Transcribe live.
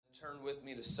turn with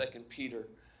me to 2 Peter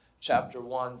chapter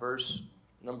 1, verse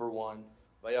number 1.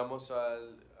 Vayamos al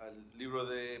libro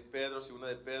de Pedro, segunda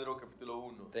de Pedro, capítulo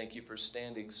 1. Thank you for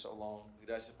standing so long.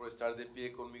 Gracias por estar de pie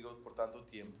conmigo por tanto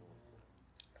tiempo.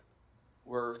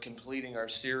 We're completing our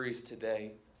series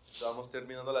today, Estamos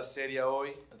terminando la serie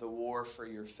hoy, The War for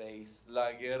Your Faith.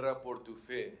 La Guerra por tu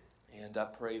Fe. And I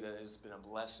pray that it's been a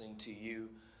blessing to you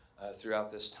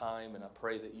throughout this time, and I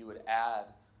pray that you would add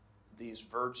these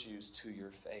virtues to your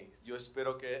faith. Yo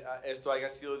espero que esto haya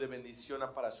sido de bendición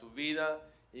para su vida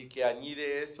y que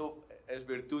añade eso, es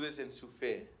virtudes en su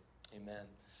fe. Amen.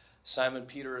 Simon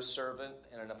Peter, a servant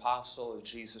and an apostle of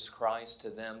Jesus Christ, to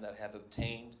them that have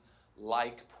obtained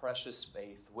like precious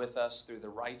faith with us through the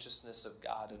righteousness of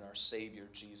God and our Savior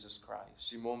Jesus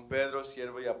Christ. Simón Pedro,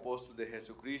 siervo y apóstol de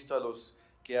Jesucristo, a los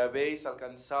que habéis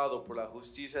alcanzado por la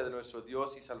justicia de nuestro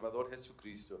Dios y Salvador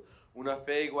Jesucristo, una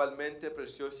fe igualmente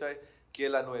preciosa que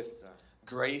la nuestra.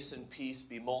 Grace and peace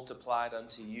be multiplied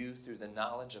unto you through the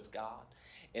knowledge of God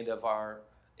and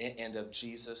of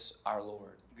Jesus our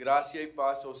Lord. Gracia y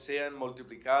paz os sean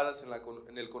multiplicadas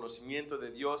en el conocimiento de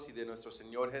Dios y de nuestro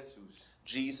Señor Jesús.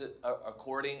 Jesus,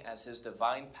 according as his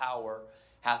divine power,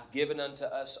 hath given unto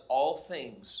us all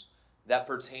things that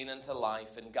pertain unto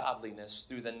life and godliness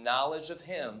through the knowledge of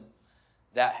him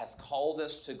that hath called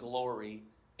us to glory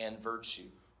and virtue.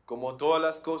 Como todas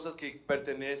las cosas que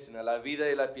pertenecen a la vida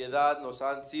y la piedad nos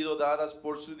han sido dadas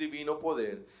por su divino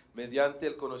poder, mediante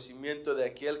el conocimiento de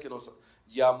aquel que nos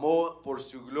llamó por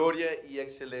su gloria y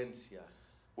excelencia.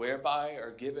 Whereby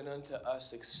are given unto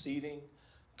us exceeding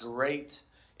great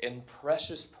and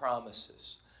precious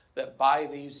promises, that by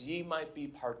these ye might be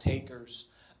partakers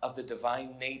of the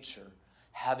divine nature,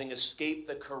 having escaped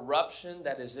the corruption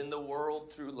that is in the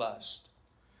world through lust.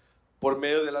 Por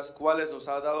medio de las cuales nos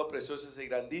ha dado preciosas y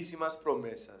grandísimas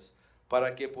promesas,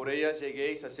 para que por ellas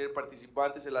lleguéis a ser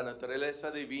participantes de la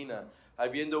naturaleza divina,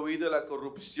 habiendo huido de la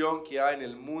corrupción que hay en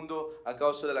el mundo a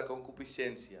causa de la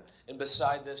concupiscencia. And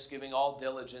beside this, giving all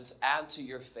diligence, add to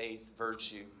your faith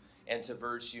virtue, and to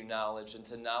virtue knowledge, and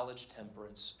to knowledge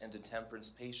temperance, and to temperance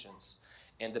patience,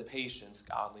 and to patience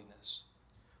godliness.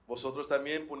 Vosotros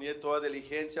también poned toda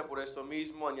diligencia por esto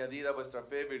mismo, añadid a vuestra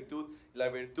fe virtud, la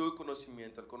virtud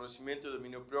conocimiento, al conocimiento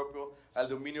dominio propio, al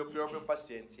dominio propio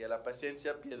paciencia, a la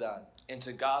paciencia piedad. And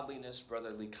to godliness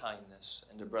brotherly kindness,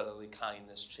 and to brotherly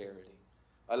kindness charity.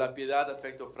 A la piedad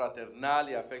afecto fraternal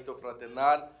y afecto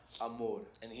fraternal amor.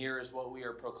 And here is what we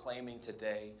are proclaiming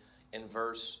today in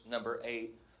verse number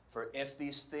 8. For if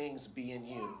these things be in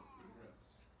you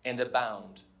and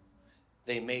abound,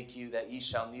 they make you that ye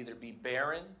shall neither be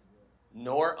barren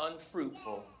nor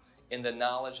unfruitful in the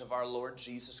knowledge of our Lord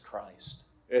Jesus Christ.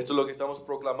 Esto es lo que estamos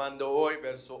proclamando hoy,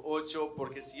 verso 8,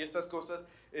 porque si estas cosas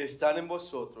están en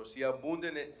vosotros y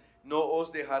abunden, no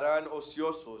os dejarán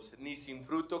ociosos, ni sin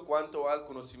fruto cuanto al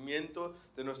conocimiento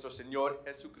de nuestro Señor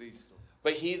Jesucristo.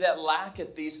 But he that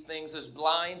lacketh these things is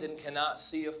blind and cannot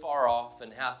see afar off,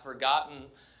 and hath forgotten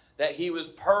that he was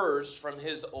purged from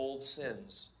his old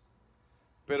sins.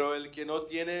 Pero el que no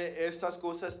tiene estas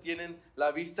cosas tienen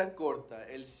la vista corta,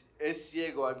 es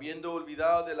ciego, habiendo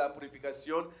olvidado de la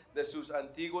purificación de sus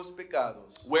antiguos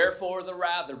pecados. Wherefore the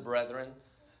rather, brethren,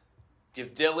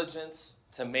 give diligence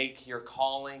to make your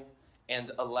calling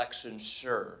and election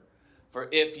sure. For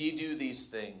if ye do these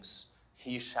things,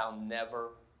 ye shall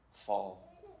never fall.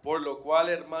 Por lo cual,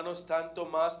 hermanos, tanto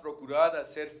más procurad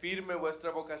hacer firme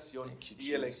vuestra vocación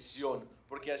y elección,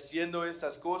 porque haciendo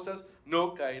estas cosas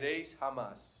no caeréis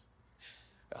jamás.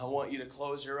 I want you to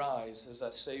close your eyes as I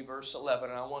say verse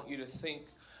 11, and I want you to think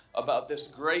about this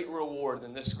great reward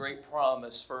and this great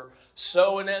promise. For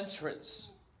so an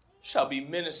entrance shall be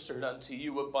ministered unto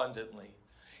you abundantly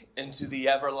into the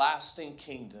everlasting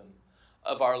kingdom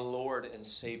of our Lord and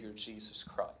Savior Jesus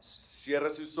Christ.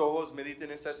 Cierra sus ojos, mediten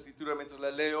esta escritura mientras la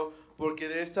leo, porque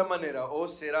de esta manera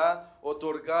os será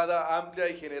otorgada amplia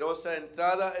y generosa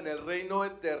entrada en el reino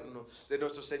eterno de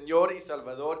nuestro Señor y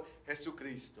Salvador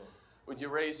Jesucristo. Would you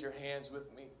raise your hands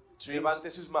with me?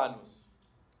 Levante sus manos.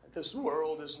 This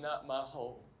world is not my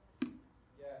home.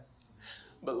 Yes.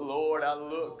 But Lord, I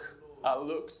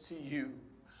look to you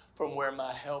from where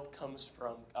my help comes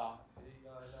from, God.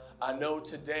 I know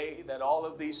today that all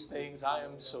of these things I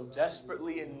am so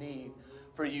desperately in need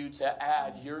for you to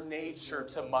add your nature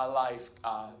to my life,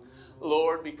 God.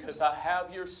 Lord, because I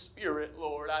have your Spirit,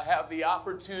 Lord, I have the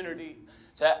opportunity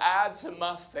to add to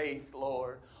my faith,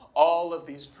 Lord, all of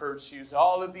these virtues,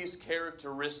 all of these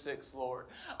characteristics, Lord.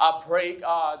 I pray,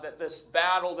 God, that this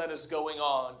battle that is going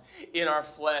on in our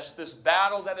flesh, this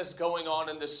battle that is going on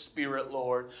in the spirit,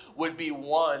 Lord, would be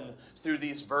won through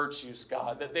these virtues,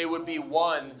 God. That they would be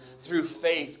won through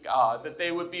faith, God. That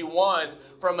they would be won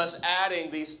from us adding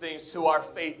these things to our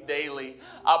faith daily.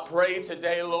 I pray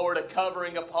today, Lord, a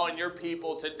covering upon your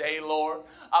people today, Lord.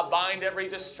 I bind every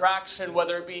distraction,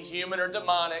 whether it be human or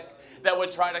demonic, that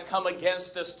would try to come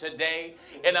against us today.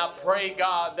 And I pray,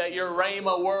 God, that your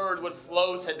Rhema word would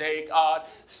flow today, God.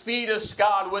 Feed us,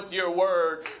 God, with your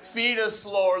word. Feed us,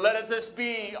 Lord. Let this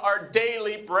be our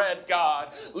daily bread,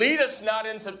 God. Lead us not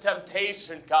into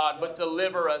temptation, God, but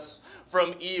deliver us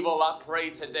from evil. I pray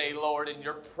today, Lord, in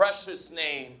your precious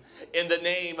name, in the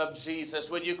name of Jesus.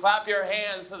 Would you clap your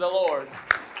hands to the Lord?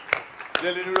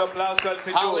 Denle un aplauso al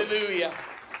Señor. Hallelujah.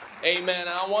 Amen.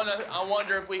 I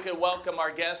wonder if we could welcome our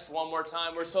guests one more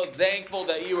time. We're so thankful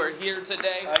that you are here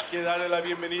today. Hay que darle la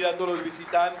bienvenida a todos los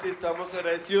visitantes. Estamos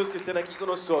agradecidos que estén aquí con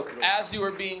nosotros. As you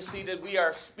are being seated, we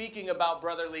are speaking about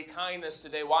brotherly kindness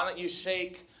today. Why don't you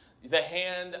shake the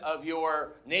hand of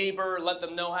your neighbor? Let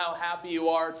them know how happy you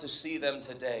are to see them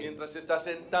today. Mientras se está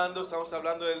sentando, estamos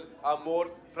hablando del amor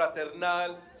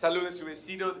fraternal. Salude a su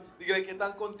vecino. Dígale que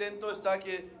tan contento está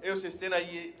que ellos estén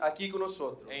aquí con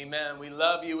nosotros. Amen. We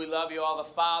love you. We love you, all the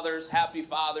fathers. Happy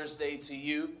Father's Day to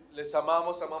you. Les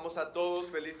amamos a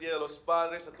todos. Feliz Día de los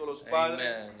Padres, a todos los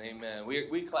padres. Amen. Amen.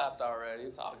 We clapped already.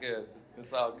 It's all good.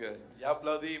 It's all good. Ya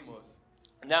aplaudimos.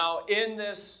 Now, in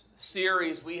this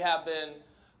series, we have been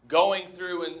going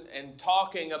through and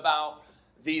talking about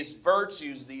these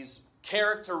virtues, these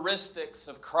characteristics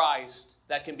of Christ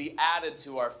that can be added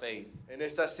to our faith. En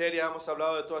esta serie hemos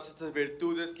hablado de todas estas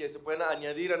virtudes que se pueden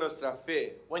añadir a nuestra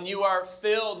fe. When you are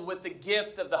filled with the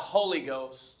gift of the Holy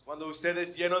Ghost, Cuando usted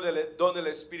es lleno del don del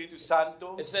Espíritu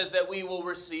Santo, it says that we will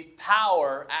receive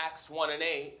power, Acts 1 and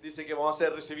 8, dice que vamos a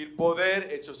recibir poder,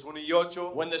 Hechos 1 y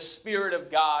 8, when the Spirit of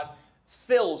God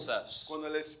fills us. cuando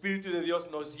el Espíritu de Dios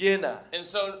nos llena. And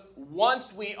so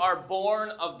once we are born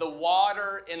of the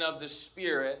water and of the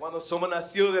Spirit, Cuando somos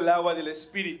nacidos del agua del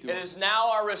Espíritu, it is now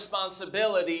our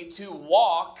responsibility to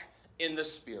walk in the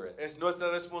Spirit. es nuestra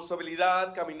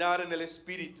responsabilidad caminar en el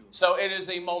Espíritu. So it is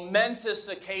a momentous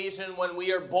occasion when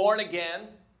we are born again.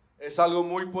 Es algo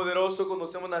muy poderoso cuando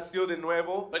somos nacidos de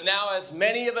nuevo, But now, as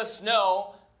many of us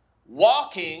know,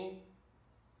 walking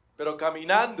pero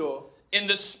caminando in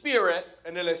the Spirit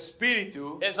en el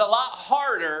Espíritu is a lot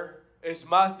harder es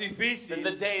más than difícil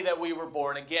the day that we were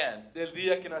born again. del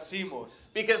día que nacimos.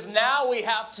 Because now we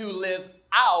have to live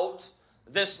out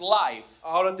this life.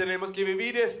 Ahora tenemos que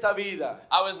vivir esta vida.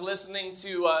 I was listening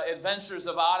to Adventures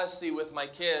of Odyssey with my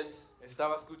kids,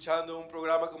 Estaba escuchando un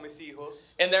programa con mis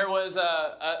hijos and there was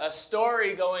a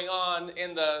story going on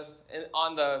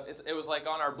it was like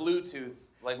on our Bluetooth,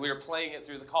 like we were playing it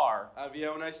through the car.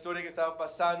 Había una historia que estaba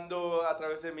pasando a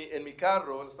través de en mi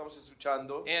carro, lo estamos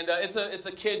escuchando. And it's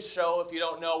a kids show if you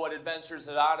don't know what Adventures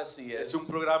of Odyssey Es is. un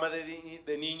programa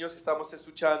de niños que estamos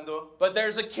escuchando. But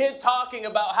there's a kid talking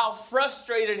about how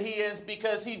frustrated he is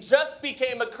because he just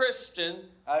became a Christian.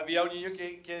 Había un niño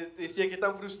que decía que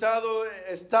tan frustrado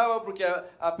estaba porque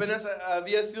apenas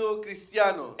había sido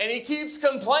cristiano And he keeps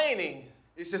complaining.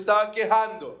 y se estaba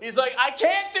quejando. He's like, I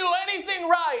can't do anything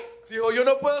right. Dijo, yo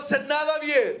no puedo hacer nada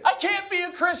bien, I can't be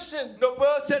a Christian no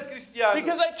puedo ser cristiano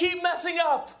because I keep messing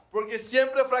up porque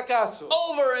siempre fracaso,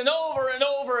 over and over and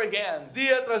over again.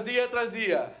 día tras día tras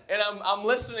día. And I'm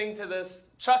listening to this,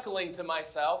 chuckling to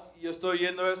myself, Y yo estoy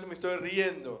oyendo eso y me estoy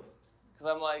riendo. because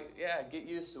I'm like, yeah, get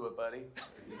used to it, buddy.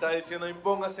 Está diciendo,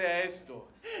 impóngase a esto.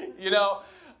 You know,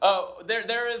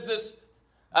 there is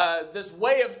this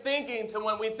way of thinking to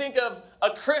when we think of a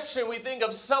Christian, we think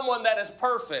of someone that is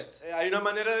perfect. Hay una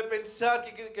manera de pensar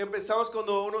que pensamos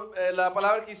cuando la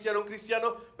palabra cristiano, un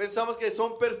cristiano, pensamos que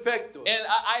son perfectos. And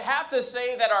I have to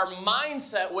say that our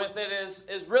mindset with it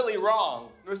is really wrong.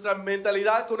 Nuestra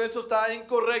mentalidad con eso está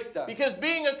incorrecta. Because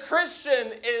being a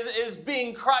Christian is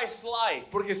being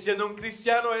Christ-like. Porque siendo un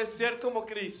cristiano es ser como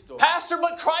Cristo. Pastor,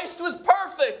 but Christ was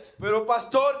perfect. Pero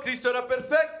pastor, Cristo era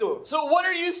perfecto. So what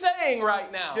are you saying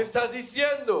right now? ¿Qué estás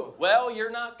diciendo? Well,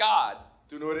 you're not God.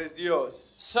 Tú no eres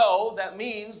Dios. So that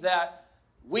means that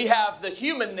we have the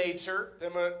human nature,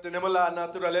 Tenemos la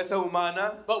naturaleza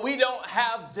humana, but we don't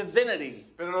have divinity.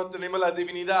 pero no tenemos la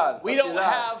divinidad. We la don't piedad.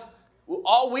 have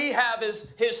All we have is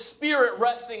His Spirit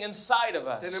resting inside of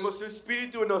us. Tenemos su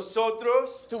espíritu en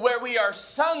nosotros To where we are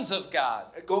sons of God.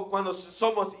 cuando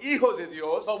somos hijos de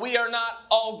Dios, But we are not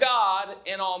all God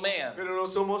and all man. pero no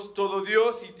somos todo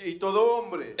Dios y todo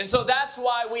hombre. And so that's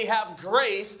why we have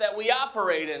grace that we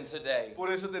operate in today. Por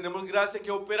eso tenemos gracia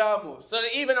que operamos. So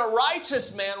that even a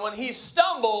righteous man, when he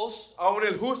stumbles Aún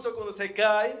el justo cuando se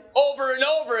cae over and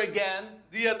over again,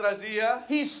 día tras día,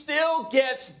 he still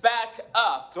gets back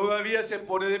up. todavía se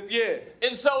pone de pie.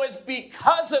 And so it's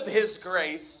because of His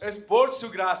grace Es por su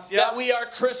gracia that we are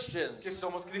que Christians.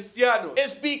 somos cristianos.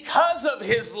 It's because of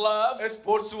His love Es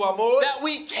por su amor that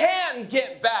we can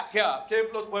get back up. que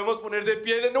los podemos poner de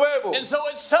pie de nuevo. And so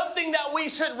it's something that we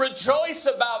should rejoice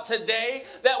about today,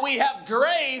 that we have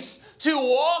grace to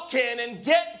walk in and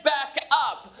get back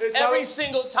up every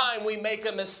single time we make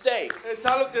a mistake. Es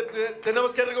algo que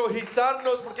tenemos que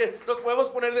regocijarnos porque nos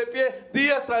podemos poner de pie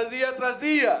día tras día tras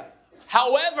día.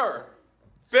 However,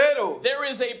 Pero there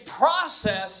is a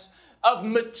process of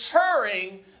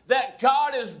maturing that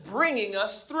God is bringing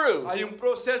us through. hay un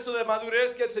proceso de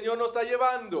madurez que el Señor nos está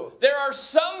llevando. There are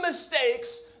some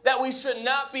mistakes that we should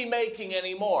not be making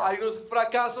anymore. Hay unos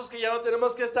fracasos que ya no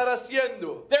tenemos que estar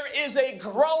haciendo. There is a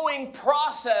growing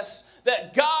process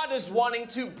that God is wanting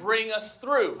to bring us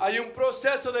through. Hay un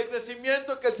proceso de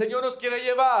crecimiento que el Señor nos quiere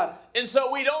llevar. And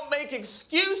so we don't make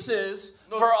excuses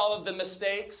for all of the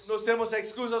mistakes. No hacemos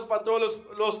excusas para todos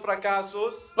los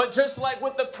fracasos. But just like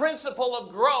with the principle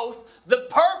of growth, the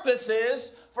purpose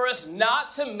is for us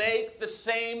not to make the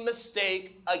same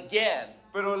mistake again.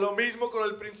 Pero lo mismo con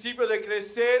el principio de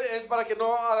crecer es para que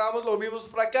no hagamos los mismos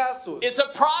fracasos. It's a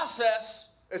process.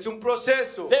 Es un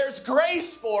proceso. There's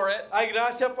grace for it. Hay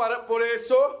gracia por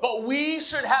eso. But we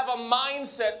should have a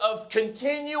mindset of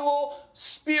continual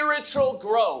spiritual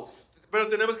growth. Pero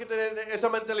tenemos que tener esa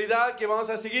mentalidad que vamos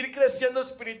a seguir creciendo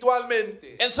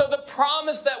espiritualmente. And so the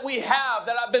promise that we have,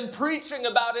 that I've been preaching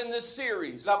about in this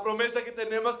series, La promesa que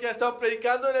tenemos que estar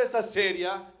predicando en esa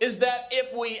serie, is that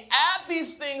if we add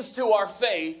these things to our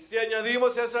faith, si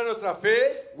añadimos esto a nuestra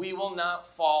fe, we will not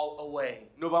fall away.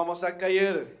 no vamos a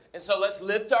caer. And so let's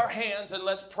lift our hands and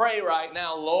let's pray right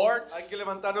now, Lord, Hay que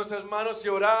levantar nuestras manos y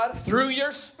orar. through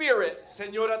your Spirit,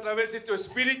 Señor, a través de tu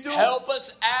espíritu, help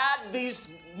us add these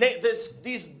blah,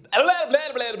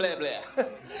 blah, blah, blah, blah.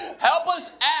 Help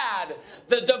us add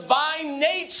the divine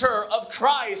nature of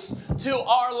Christ to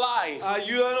our life.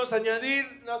 ayúdanos a añadir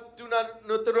una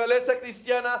naturaleza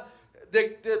cristiana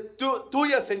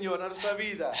tuya, Señor, a nuestra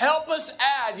vida. Help us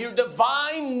add your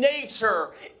divine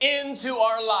nature into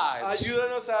our lives.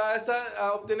 Ayúdanos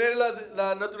a obtener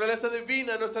la naturaleza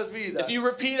divina en nuestras vidas. If you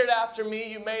repeat it after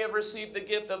me, you may have received the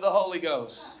gift of the Holy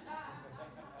Ghost.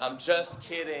 I'm just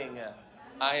kidding.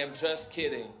 I am just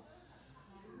kidding.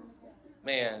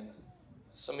 Man,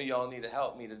 some of y'all need to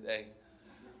help me today.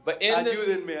 But in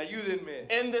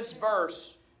this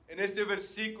verse, En este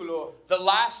versículo, the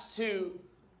last two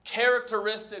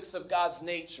characteristics of God's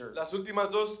nature, las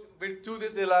últimas dos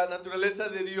virtudes de la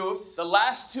naturaleza de Dios, the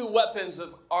last two weapons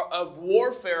of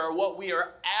warfare are what we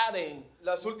are adding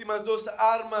las últimas dos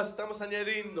armas estamos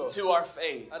añadiendo to our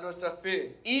faith. a nuestra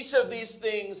fe. Each of these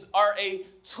things are a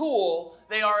tool,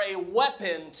 they are a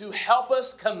weapon to help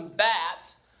us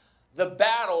combat the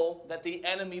battle that the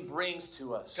enemy brings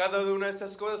to us. Cada una de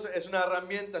estas cosas es una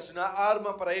herramienta, es una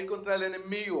arma para ir contra el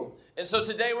enemigo. And so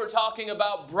today we're talking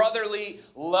about brotherly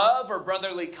love or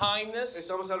brotherly kindness,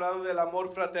 Estamos hablando del amor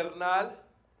fraternal,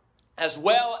 as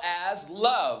well as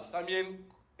love. también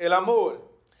el amor.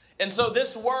 And so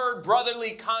this word,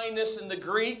 brotherly kindness in the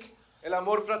Greek, El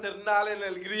amor fraternal en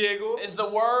el griego is the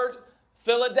word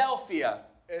Philadelphia.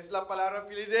 es la palabra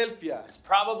Filadelfia, It's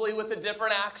probably with a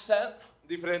different accent.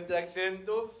 diferente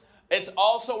acento. It's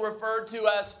also referred to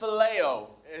as phileo.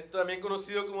 Es también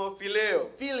conocido como fileo,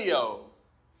 Filio.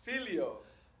 filio.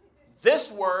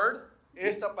 This word,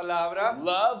 Esta palabra,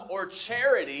 love or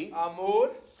charity,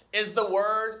 amor, is the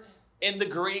word in the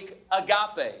Greek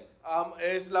agape.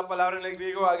 es la palabra en el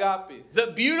griego agape. The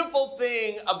beautiful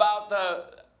thing about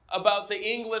the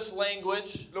English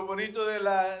language, Lo bonito del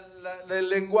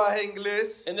lenguaje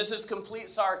inglés, and this is complete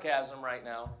sarcasm right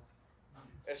now,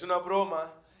 es una broma,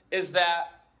 is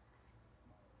that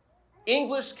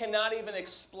English cannot even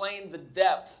explain the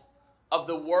depth of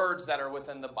the words that are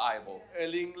within the Bible.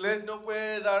 el inglés no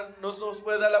nos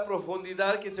puede dar la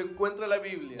profundidad que se encuentra en la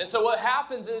Biblia. And so what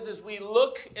happens is we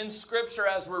look in Scripture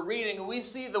as we're reading, and we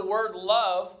see the word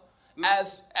love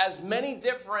as many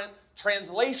different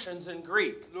translations in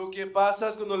Greek. Lo que pasa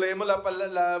es cuando leemos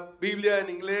la Biblia en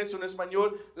inglés o en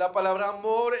español, la palabra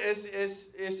amor es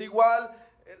igual,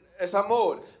 es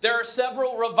amor. There are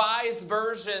several revised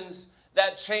versions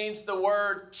that changed the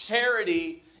word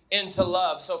charity into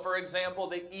love. So for example,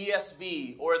 the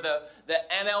ESV or the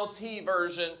NLT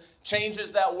version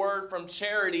changes that word from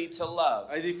charity to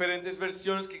love. Hay diferentes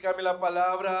versiones que cambian la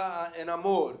palabra en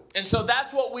amor. And so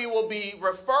that's what we will be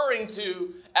referring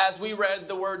to as we read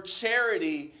the word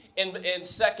charity in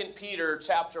 2 Peter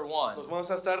chapter 1. Nos vamos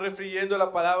a estar refiriendo a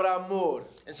la palabra amor.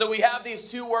 And so we have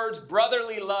these two words,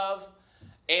 brotherly love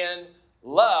and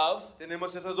love,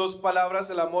 Tenemos esas dos palabras,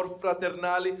 el amor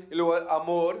fraternal y luego el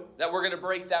amor. that we're going to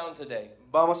break down today.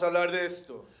 Vamos a hablar de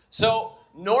esto. So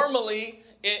normally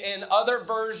in other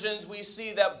versions we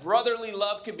see that brotherly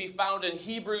love can be found in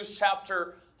Hebrews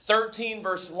chapter 13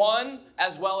 verse 1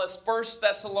 as well as 1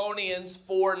 Thessalonians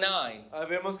 4:9.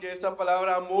 Vemos que esta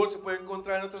palabra amor se puede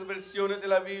encontrar en otras versiones de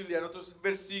la Biblia, en otros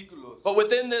versículos. But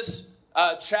within this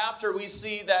chapter we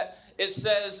see that it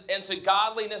says, and to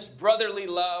godliness brotherly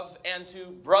love, and to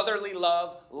brotherly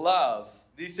love, love.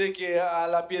 Dice que a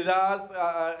la piedad,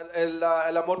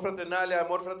 el amor fraternal,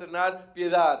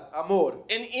 piedad, amor.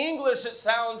 In English it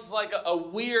sounds like a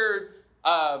weird,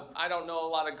 I don't know a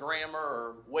lot of grammar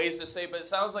or ways to say, but it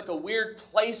sounds like a weird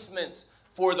placement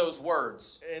for those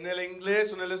words. En el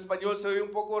inglés o en el español se oye un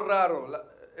poco raro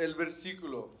el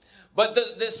versículo. But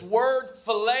this word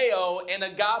phileo and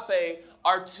agape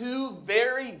are two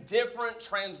very different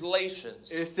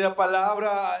translations. Esta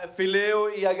palabra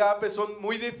fileo y agape son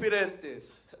muy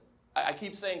diferentes. I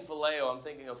keep saying phileo, I'm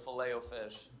thinking of phileo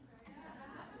fish.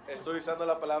 Estoy usando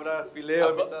la palabra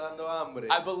fileo y me está dando hambre.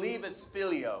 I believe it's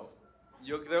filio.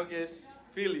 Yo creo que es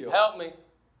filio.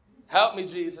 Help me,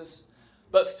 Jesus.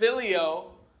 But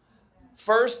filio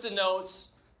first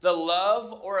denotes the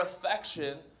love or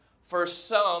affection for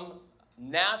some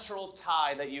natural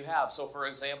tie that you have. So for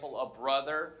example, a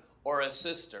brother or a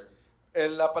sister.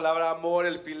 La palabra amor,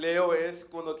 el fileo, es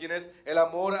cuando tienes el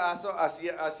amor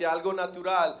hacia algo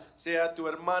natural, sea tu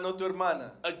hermano o tu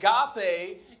hermana.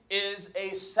 Agape is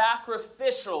a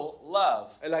sacrificial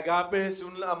love. El agape es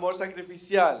un amor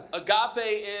sacrificial.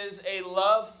 Agape is a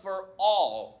love for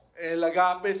all. El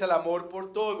agape es el amor por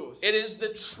todos. It is the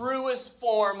truest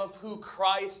form of who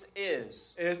Christ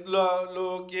is. Es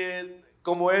lo que,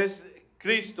 como es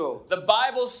Cristo. The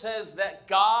Bible says that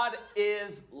God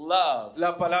is love.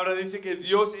 La palabra dice que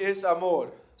Dios es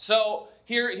amor. So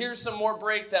here's some more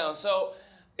breakdown. So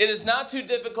it is not too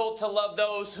difficult to love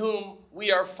those whom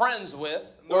we are friends with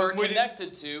or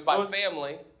connected to by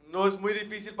family. No es muy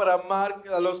difícil para amar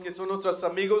a los que son nuestros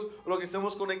amigos o los que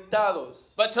estamos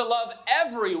conectados. But to love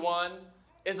everyone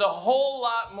is a whole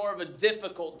lot more of a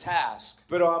difficult task.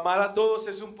 Pero amar a todos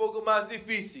es un poco más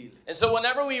difícil. And so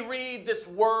whenever we read this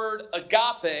word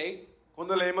agape,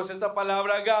 cuando leemos esta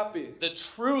palabra agape, the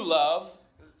true love,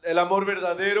 el amor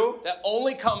verdadero, that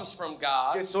only comes from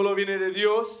God, que solo viene de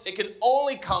Dios, it can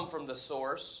only come from the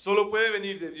source. Solo puede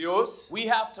venir de Dios. We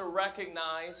have to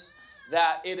recognize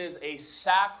that it is a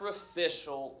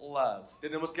sacrificial love.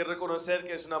 Tenemos que reconocer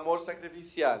que es un amor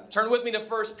sacrificial. Turn with me to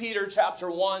 1 Peter chapter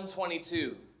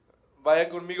 1:22. Vaya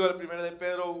conmigo al 1 de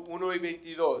Pedro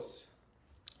 1:22.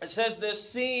 It says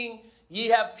this, seeing ye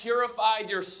have purified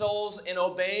your souls in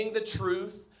obeying the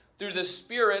truth through the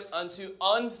Spirit unto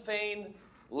unfeigned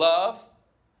love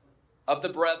of the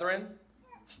brethren,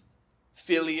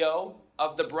 filio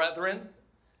of the brethren,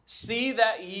 see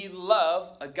that ye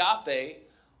love, agape,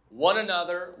 one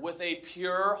another with a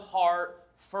pure heart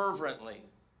fervently.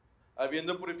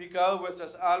 Habiendo purificado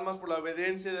vuestras almas por la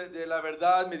obediencia de la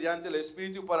verdad mediante el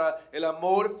Espíritu para el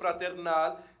amor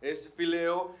fraternal, es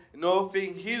fileo, no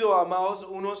fingido, amados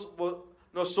unos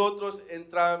nosotros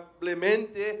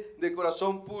entramblemente de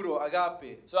corazón puro,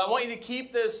 agape. So I want you to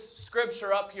keep this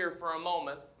scripture up here for a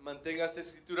moment. Mantenga esta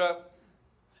escritura.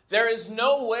 There is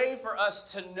no way for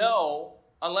us to know,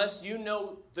 unless you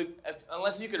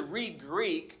could read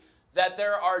Greek, that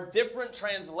there are different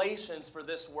translations for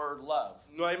this word love.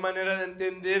 No hay manera de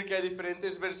entender que hay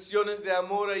diferentes versiones de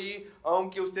amor allí,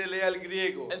 aunque usted lea el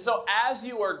griego. And so as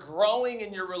you are growing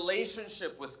in your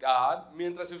relationship with God,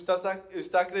 mientras usted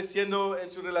está creciendo en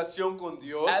su relación con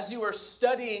Dios, as you are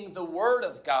studying the Word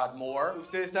of God more,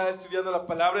 usted está estudiando la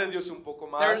palabra de Dios un poco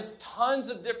más. There's tons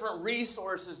of different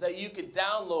resources that you could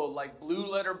download, like Blue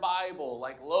Letter Bible,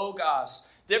 like Logos,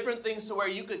 different things to where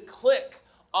you could click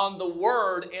on the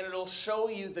word and it'll show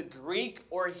you the Greek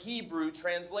or Hebrew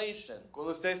translation.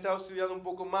 Cuando usted está estudiando un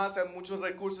poco más, hay muchos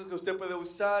recursos que usted puede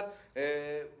usar,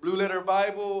 Blue Letter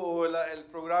Bible o el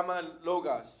programa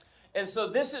Logos. And so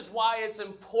this is why it's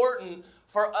important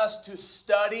for us to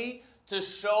study to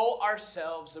show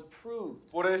ourselves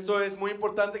approved. Por esto es muy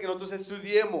importante que nosotros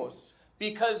estudiemos.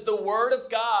 Because the Word of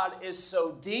God is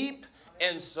so deep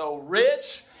and so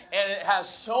rich and it has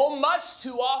so much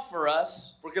to offer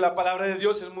us. Porque la palabra de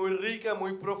Dios es muy rica,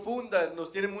 muy profunda, nos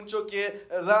tiene mucho que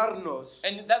darnos.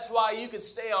 And that's why you could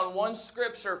stay on one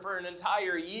scripture for an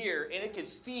entire year, and it could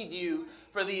feed you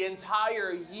for the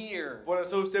entire year. Por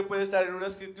eso usted puede estar en una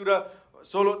escritura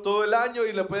solo todo el año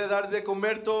y le puede dar de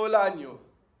comer todo el año.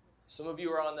 Some of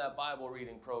you are on that Bible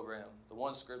reading program, the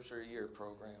one scripture a year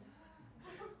program.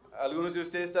 Algunos de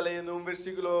ustedes están leyendo un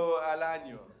versículo al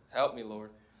año. Help me,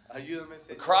 Lord. Ayúdame,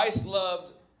 Señor. Christ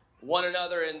loved one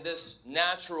another in this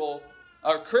natural,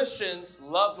 or Christians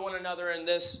loved one another in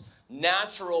this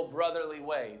natural brotherly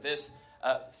way, this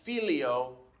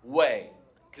filio way.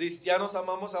 Cristianos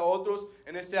amamos a otros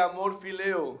en este amor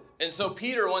fileo. And so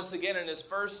Peter, once again, in his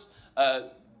first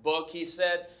book, he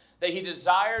said that he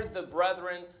desired the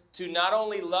brethren to not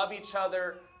only love each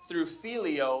other through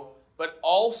filio, but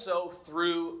also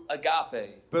through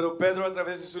agape. Pero Pedro, a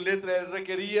través de su letra, él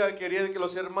quería que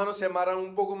los hermanos se amaran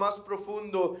un poco más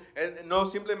profundo, no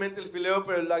simplemente el fileo,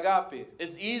 pero el agape.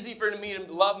 It's easy for me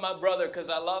to love my brother because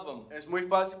I love him. Es muy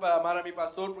fácil para amar a mi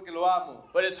pastor porque lo amo.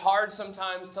 But it's hard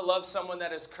sometimes to love someone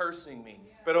that is cursing me.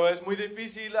 Pero es muy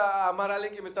difícil amar a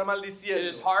alguien que me está maldiciendo. It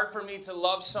is hard for me to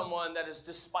love someone that is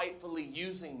despitefully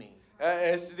using me.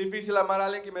 Es difícil amar a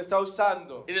alguien que me está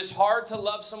usando. It is hard to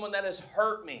love someone that has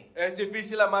hurt me. Es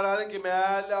difícil amar a alguien que me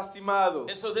ha lastimado.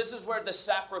 And so this is where the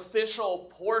sacrificial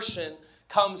portion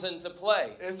comes into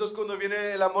play. Esto es cuando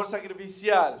viene el amor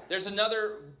sacrificial. There's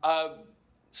another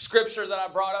scripture that I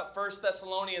brought up, 1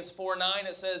 Thessalonians 4:9.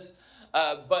 It says,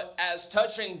 but as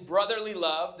touching brotherly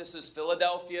love, this is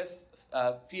Philadelphia,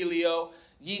 filio,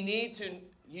 ye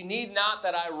need not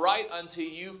that I write unto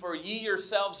you, for ye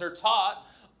yourselves are taught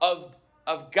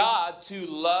of God to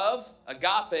love,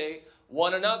 agape,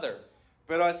 one another.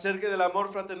 Pero acerca del amor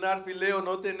fraternal fileo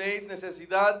no tenéis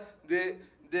necesidad de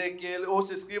que os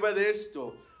escriba de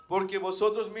esto, porque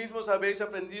vosotros mismos habéis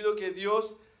aprendido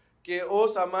que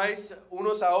os amáis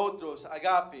unos a otros,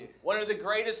 agape. One of the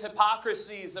greatest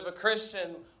hypocrisies of a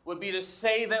Christian would be to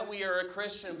say that we are a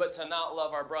Christian but to not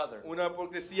love our brother. Una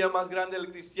hipocresía más grande del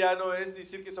cristiano es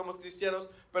decir que somos cristianos,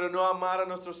 pero no amar a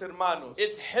nuestros hermanos.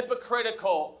 It's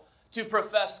hypocritical to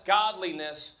profess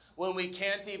godliness when we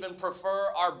can't even prefer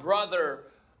our brother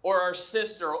or our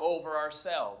sister over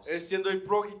ourselves. Es siendo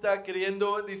hipócrita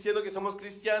diciendo que somos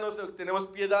cristianos, tenemos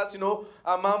piedad, sino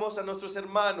amamos a nuestros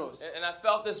hermanos. And I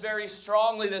felt this very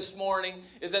strongly this morning,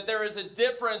 is that there is a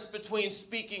difference between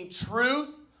speaking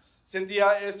truth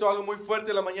Sentía esto algo muy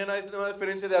fuerte la mañana, es una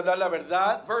diferencia de hablar la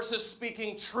verdad versus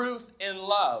speaking truth in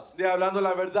love. de hablando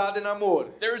la verdad en amor.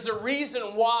 There's a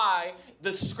reason why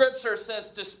the scripture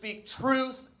says to speak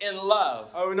truth in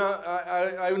love.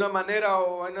 Hay una manera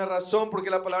o hay una razón porque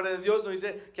la palabra de Dios nos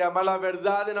dice que amar la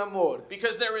verdad en amor.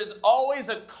 Because there is always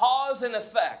a cause and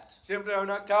effect. Siempre hay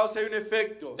una causa y un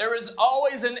efecto. There is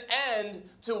always an end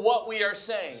to what we are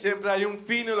saying. Siempre hay un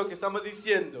fin en lo que estamos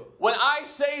diciendo. When I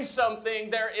say something,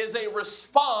 there is a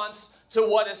response to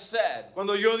what is said.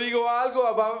 Cuando yo digo algo,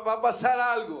 va a pasar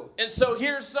algo. And so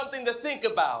here's something to think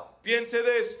about. Piense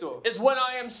de esto. Is when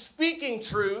I am speaking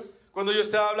truth, Cuando yo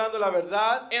estoy hablando la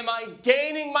verdad, am I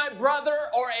gaining my brother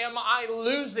or am I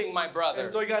losing my brother?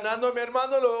 ¿estoy ganando a mi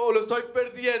hermano o lo estoy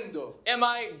perdiendo? Am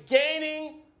I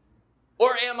gaining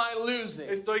or am I losing?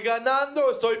 ¿Estoy ganando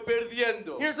o estoy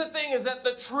perdiendo? Here's the thing, is that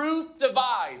the truth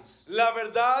divides. La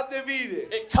verdad divide,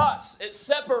 It cuts, it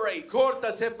separates. corta,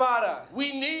 separa.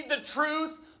 We need the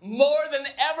truth more than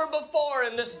ever before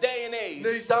in this day and age.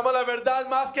 Necesitamos la verdad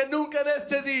más que nunca en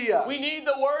este día. We need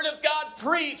the word of God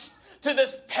preached to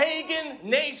this pagan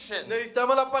nation.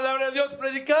 Necesitamos la palabra de Dios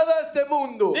predicada a este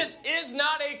mundo. This is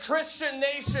not a Christian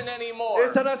nation anymore.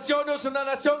 Esta nación no es una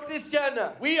nación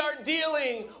cristiana. We are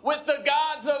dealing with the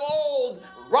gods of old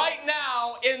right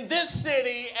now in this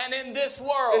city and in this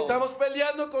world. Estamos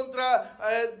peleando contra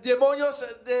demonios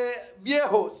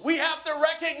viejos. We have to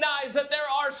recognize that there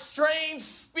are strange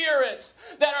spirits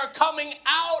that are coming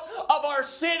out of our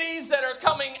cities, that are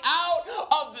coming out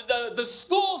of the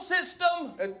school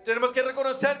system. Tenemos que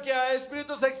reconocer que hay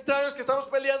espíritus extraños que estamos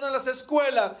peleando en las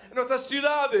escuelas, en nuestras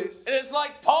ciudades. And it's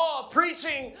like Paul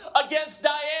preaching against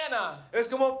Diana Es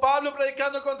como Pablo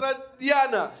predicando contra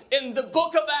Diana in the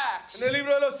book of Acts. en el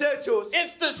libro de los Hechos.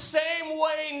 It's the same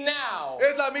way now.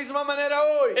 Es la misma manera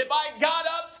hoy. If I got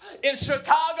up in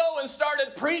Chicago and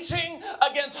started preaching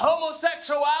against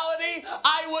homosexuality,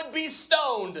 I would be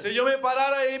stoned. Si yo me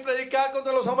parara y predicar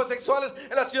contra los homosexuales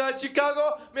en la ciudad de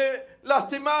Chicago, me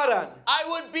lastimaran, I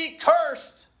would be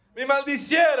cursed. me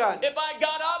maldicieran. If I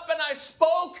got up and I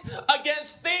spoke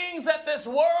against things that this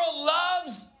world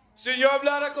loves, Si yo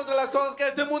hablara contra las cosas que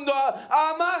este mundo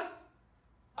ama,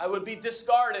 I would be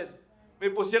discarded. me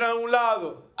pusieran a un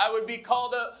lado. I would be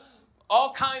called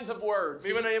all kinds of words.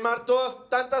 Me iban a llamar todas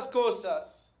tantas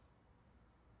cosas.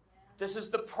 This is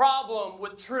the problem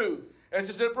with truth. Ese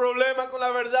es el problema con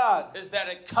la verdad. Is that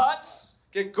it cuts,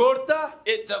 Que corta,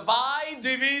 it divides,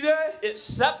 divide, it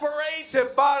separates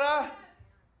separa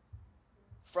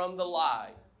from the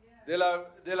lie. de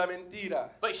la mentira.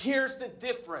 But here's the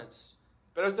difference.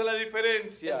 Pero esta es la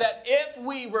diferencia. Is that if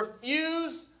we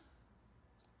refuse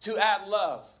to add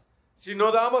love, Si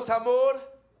no damos amor,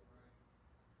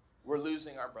 we're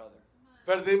losing our brother.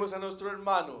 perdimos a nuestro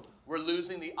hermano. We're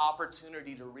losing the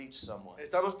opportunity to reach someone.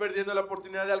 Estamos perdiendo la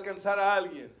oportunidad de alcanzar a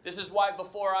alguien. This is why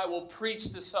before I will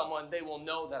preach to someone, they will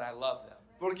know that I love them.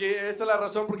 Porque esta es la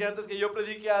razón porque antes que yo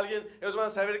predique a alguien, ellos van a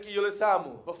saber que yo les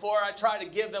amo. Before I try to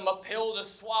give them a pill to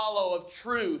swallow of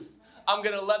truth, I'm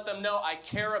going to let them know I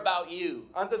care about you.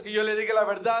 Antes que yo le diga la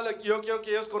verdad, yo quiero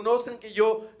que ellos conozcan que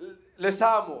yo les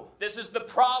amo. This is the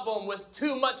problem with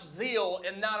too much zeal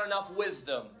and not enough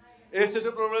wisdom. Ese es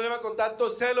el problema con tanto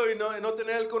celo y no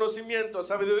tener el conocimiento,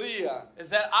 sabiduría. Is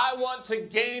that I want to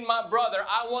gain my brother.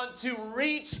 I want to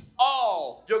reach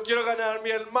all. Yo quiero ganar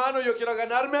mi hermano, yo quiero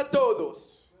ganarme a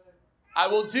todos. I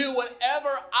will do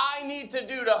whatever I need to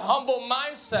do to humble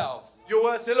myself, Yo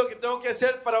voy a hacer lo que tengo que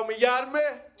hacer para humillarme,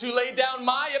 to lay down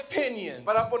my opinions,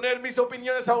 para poner mis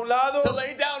opiniones a un lado, to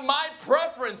lay down my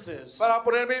preferences para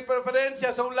poner mis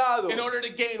preferencias a un lado, in order to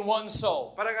gain one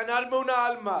soul. para ganarme una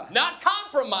alma. Not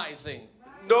compromising.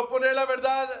 No poner la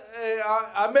verdad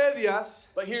a medias.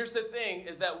 But here's the thing,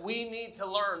 is that we need to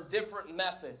learn different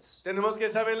methods Tenemos que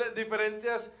saber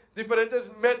diferentes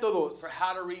métodos for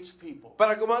how to reach people.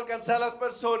 para cómo alcanzar a las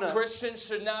personas. Christians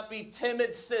should not be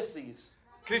timid sissies.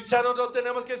 Cristianos no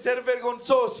tenemos que ser We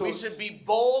vergonzosos. should be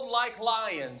bold like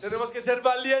lions. Tenemos que ser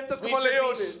valientes We como should be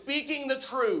leones. speaking the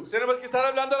truth. Tenemos que estar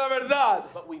hablando la verdad.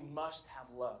 But we must have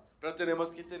love. Pero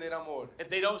tenemos que tener amor. If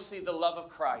they don't see the love of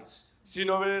Christ, Si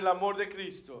no ven el amor de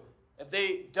Cristo, if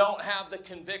they don't have the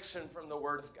conviction from the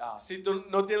Word of God, si tú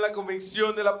no tienes la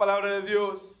convicción de la palabra de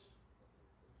Dios,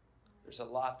 there's a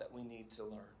lot that we need to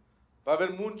learn. va a haber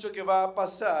mucho que va a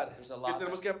pasar, There's a que lot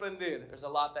tenemos que aprender. There's a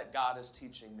lot that God is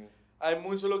teaching me. Hay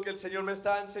mucho lo que el Señor me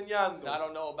está enseñando. And I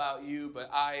don't know about you, but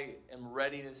I am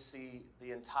ready to see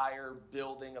the entire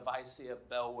building of ICF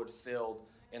Bellwood filled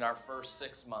in our first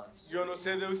 6 months. Yo no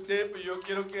sé de usted, pero yo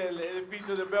quiero que el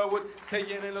edificio de Bellwood se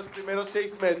llene en los primeros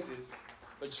 6 meses.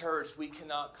 But church, we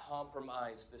cannot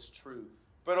compromise this truth.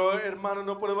 Pero hermano,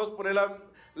 no podemos poner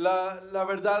la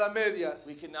verdad a medias.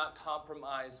 We cannot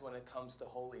compromise when it comes to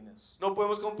holiness. No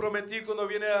podemos comprometer cuando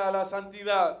viene a la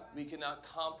santidad. We cannot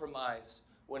compromise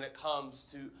when it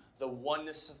comes to the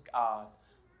oneness of God.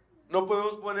 No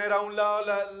podemos poner a un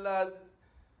lado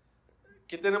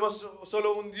que tenemos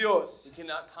solo un Dios. We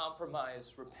cannot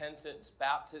compromise repentance,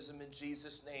 baptism in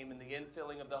Jesus' name, and the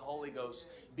infilling of the Holy Ghost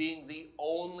being the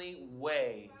only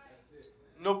way.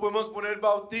 No podemos poner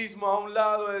bautismo a un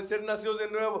lado, de ser nacidos de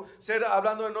nuevo, ser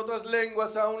hablando en otras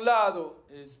lenguas a un lado.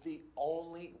 It is the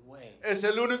only way. Es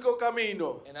el único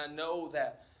camino. And I know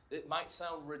that it might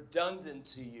sound redundant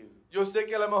to you, Yo sé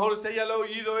que a lo mejor usted ya lo ha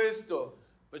oído esto.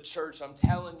 but church, I'm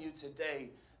telling you today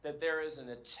that there is an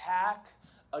attack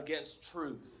against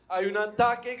truth. Hay un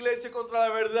ataque, iglesia, contra la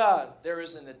verdad. There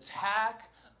is an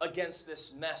attack against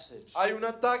this message. Hay un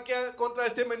ataque contra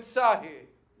este mensaje.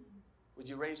 Would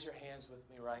you raise your hands with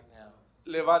me right now?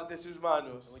 Levante sus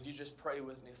manos. Would you just pray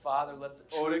with me? Father, let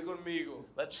the Ore truth, conmigo.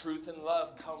 let truth and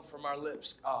love come from our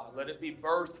lips, God. Let it be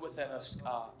birthed within us,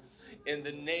 God. In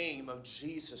the name of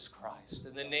Jesus Christ.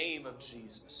 In the name of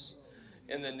Jesus.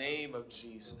 In the name of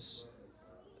Jesus.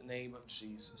 In the name of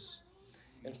Jesus.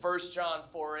 In 1 John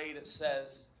 4:8 it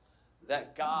says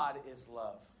that God is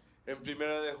love. En 1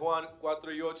 de Juan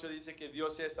 4:8 dice que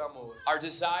Dios es amor. Our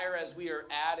desire as we are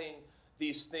adding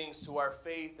these things to our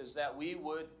faith is that we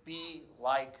would be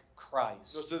like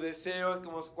Christ. Nuestro deseo,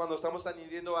 como cuando estamos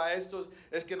añadiendo a estos,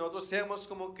 es que nosotros seamos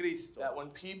como Cristo. That when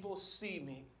people see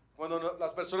me, Cuando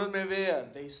las personas me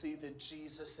vean, they see the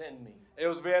Jesus in me.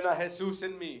 ellos vean a Jesús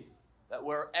en mí. That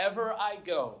wherever I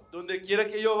go, Donde quiera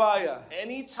que yo vaya,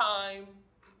 anytime,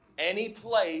 any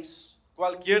place,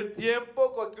 cualquier tiempo,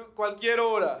 cualquier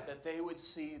hora, that they would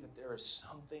see that there is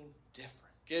something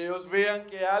different. que ellos vean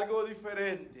que algo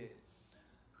diferente.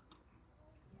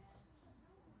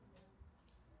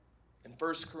 In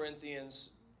 1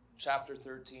 Corinthians chapter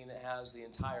 13, it has the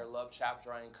entire love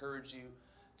chapter. I encourage you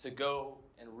to go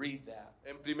and read that.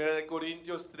 En 1 de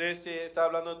Corintios 13 está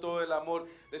hablando todo el amor.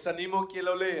 Les animo que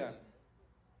lo lean.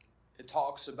 It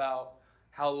talks about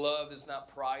how love is not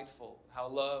prideful, how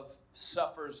love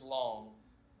suffers long,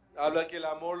 Habla que el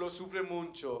amor lo sufre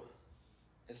mucho,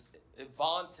 It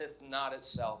vaunteth not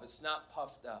itself. It's not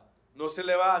puffed up. No se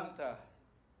levanta.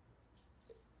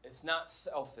 It's not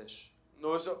selfish.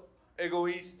 No es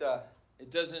egoísta. It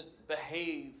doesn't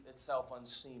behave itself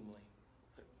unseemly.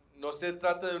 No se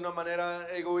trata de una manera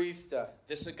egoísta.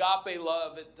 This agape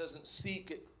love, it doesn't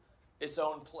seek its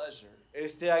own pleasure.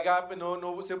 Este agape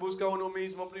no se busca uno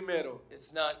mismo primero.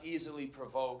 It's not easily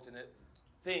provoked, and it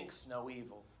thinks no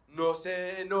evil. No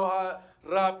se enoja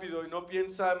rápido y no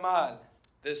piensa mal.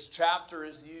 This chapter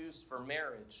is used for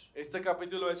marriage. Este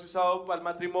capítulo es usado para el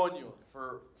matrimonio.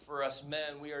 For us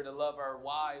men, we are to love our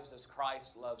wives as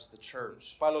Christ loves the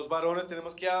church. Para los varones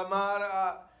tenemos que amar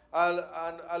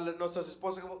a nuestras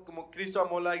esposas como Cristo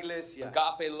amó la iglesia.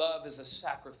 Agape love is a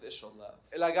sacrificial love.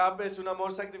 El agape es un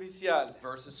amor sacrificial.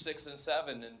 Verses 6 and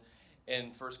 7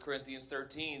 in 1 Corinthians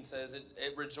 13 says,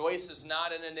 it rejoices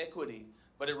not in iniquity,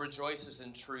 but it rejoices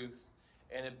in truth,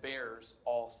 and it bears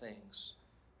all things.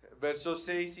 Versos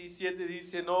 6 y 7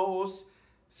 dice, no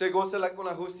se goza con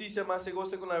la justicia, más se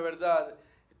goza con la verdad.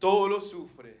 Todo lo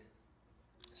sufre.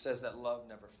 It says that love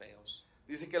never fails.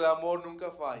 Dice que el amor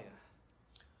nunca falla.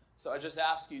 So I just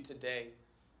ask you today,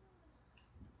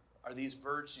 are these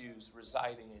virtues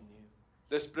residing in you?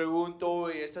 Les pregunto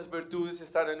hoy, ¿estas virtudes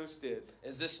están en usted?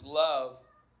 Is this love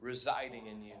residing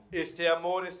in you? Este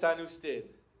amor está en usted.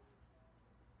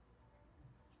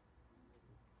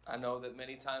 I know that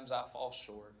many times I fall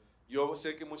short. Yo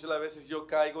sé que muchas veces yo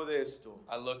caigo de esto.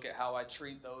 I look at how I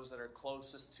treat those that are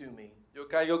closest to me. Yo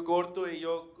caigo corto y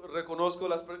yo reconozco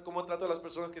cómo trato a las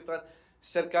personas que están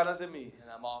cercanas de mí.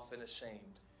 And I'm often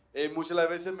ashamed. Muchas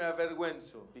veces me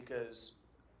avergüenzo. Because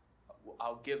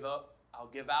I'll give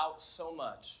out so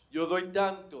much. Yo doy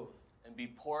tanto. And be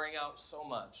pouring out so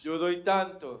much. Yo doy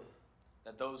tanto.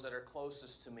 That those that are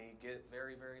closest to me get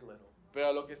very, very little.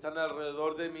 Pero los que están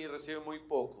alrededor de mí reciben muy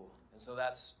poco. And so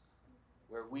that's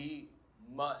where we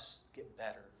must get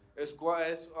better. Es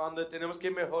donde tenemos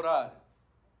que mejorar.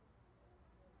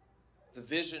 The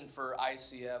vision for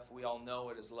ICF, we all know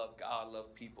it, is love God,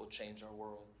 love people, change our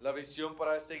world. La visión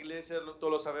para esta iglesia,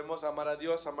 todos lo sabemos, amar a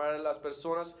Dios, amar a las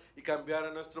personas y cambiar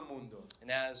a nuestro mundo. And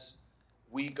as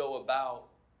we go about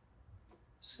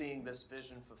seeing this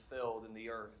vision fulfilled in the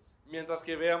earth, mientras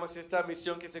que veamos esta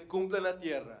misión que se cumple en la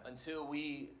tierra, until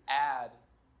we add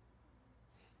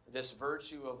this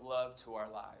virtue of love to our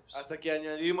lives, hasta que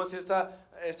añadimos esta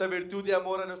virtud de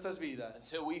amor a nuestras vidas,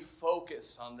 until we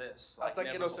focus on this, like hasta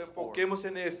que never nos before, enfoquemos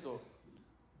en esto,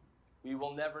 we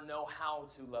will never know how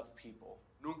to love people.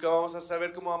 Nunca vamos a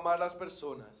saber cómo amar a las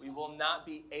personas. We will not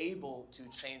be able to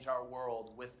change our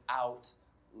world without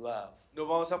love. No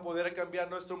vamos a poder cambiar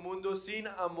nuestro mundo sin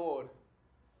amor.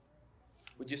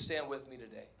 Would you stand with me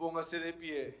today? Póngase de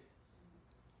pie.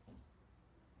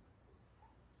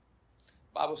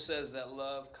 Bible says that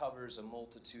love covers a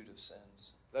multitude of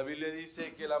sins. La Biblia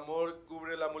dice que el amor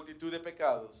cubre la multitud de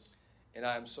pecados. And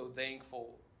I am so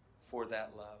thankful for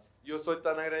that love. Yo estoy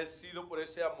tan agradecido por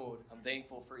ese amor. I'm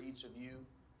thankful for each of you.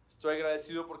 Estoy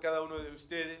agradecido por cada uno de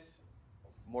ustedes.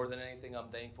 More than anything, I'm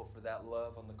thankful for that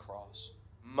love on the cross.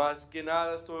 Más que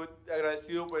nada estoy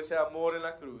agradecido por ese amor en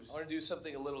la cruz. I want to do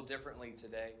something a little differently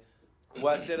today.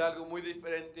 Voy a hacer algo muy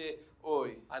diferente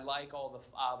hoy. I'd like all the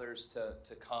fathers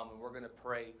to come, and we're going to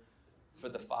pray for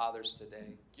the fathers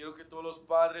today. Quiero que todos los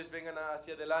padres vengan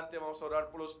hacia adelante. Vamos a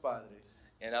orar por los padres.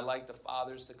 And I'd like the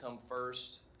fathers to come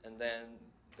first, and then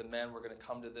the men, we're going to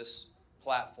come to this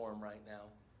platform right now.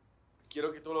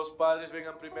 Quiero que todos los padres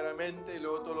vengan primeramente y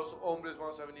luego todos los hombres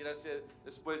vamos a venir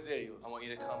después de ellos. I want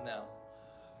you to come now.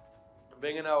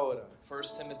 Vengan ahora. 1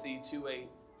 Timothy 2:8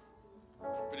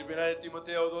 Primera de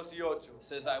Timoteo 2:8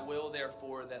 says, I will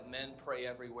therefore that men pray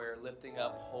everywhere, lifting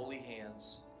up holy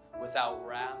hands, without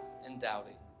wrath and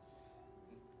doubting.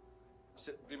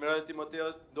 Primera de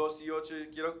Timoteo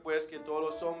 2:8 quiero pues que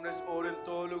todos los hombres oren en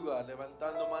todo lugar,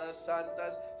 levantando manos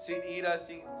santas, sin ira,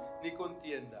 ni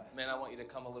contienda. Man, I want you to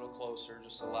come a little closer.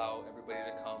 Just allow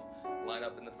everybody to come. Line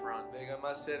up in the front. Vengan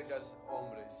más cerca,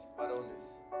 hombres,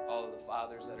 varones. All of the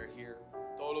fathers that are here.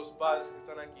 Todos los padres que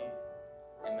están aquí.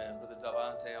 Amen. Brother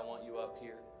Davante, I want you up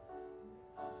here.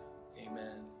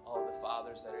 Amen. All of the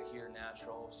fathers that are here,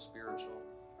 natural, spiritual.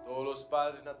 Todos los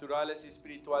padres naturales y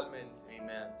espiritualmente.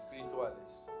 Amen.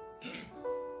 Espirituales.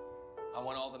 I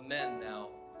want all the men now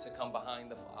to come behind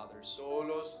the fathers. Todos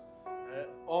los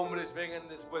hombres vengan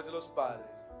después de los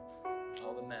padres.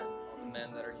 All the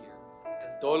men that are here.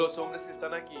 Todos los hombres que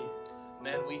están aquí.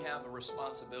 Men, we have a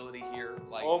responsibility here.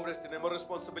 Like hombres tenemos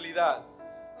responsabilidad.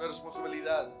 Una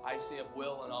responsabilidad. ICF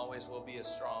will and always will be a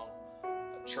strong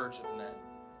church of men.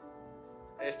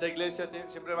 Esta iglesia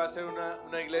siempre va a ser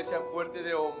una iglesia fuerte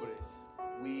de hombres.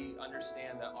 we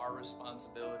understand that our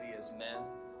responsibility as men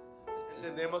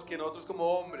Entendemos que nosotros como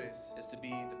hombres is to be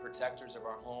the protectors of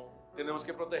our home, tenemos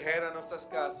que proteger a nuestras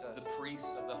casas, the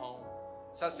priests of the home.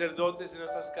 sacerdotes en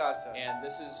nuestras casas. And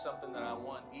this is something that I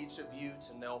want each of you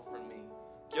to know from me,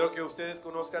 Quiero que ustedes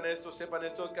conozcan esto, sepan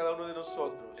esto de cada uno de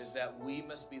nosotros. is that we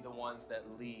must be the ones that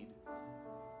lead.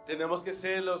 Tenemos que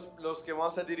ser los que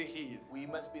vamos a dirigir. We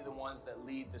must be the ones that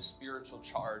lead the spiritual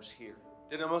charge here.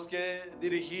 Tenemos que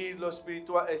dirigir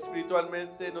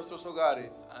espiritualmente nuestros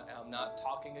hogares. I'm not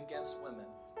talking against women,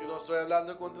 Yo no estoy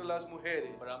hablando contra las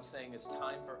mujeres, but I'm saying it's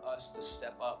time for us to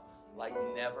step up like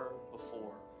never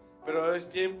before. pero es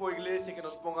tiempo, iglesia, que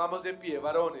nos pongamos de pie,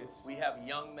 varones. We have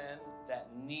young men that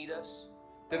need us.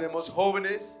 Tenemos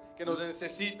jóvenes que nos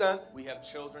necesitan. We have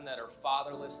children that are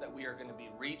fatherless that we are going to be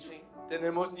reaching,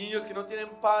 Tenemos niños que no tienen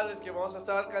padres que vamos a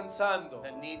estar alcanzando.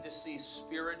 that need to see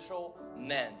spiritual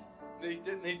men.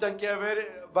 Necesitan que haber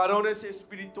varones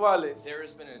espirituales. There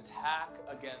has been an attack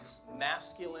against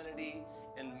masculinity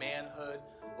and manhood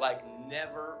like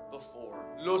never before.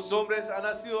 Los hombres han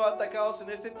sido atacados en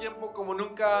este tiempo como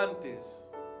nunca antes.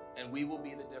 And we will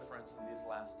be the difference in these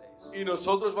last days. Y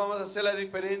nosotros vamos a hacer la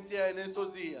diferencia en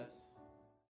estos días.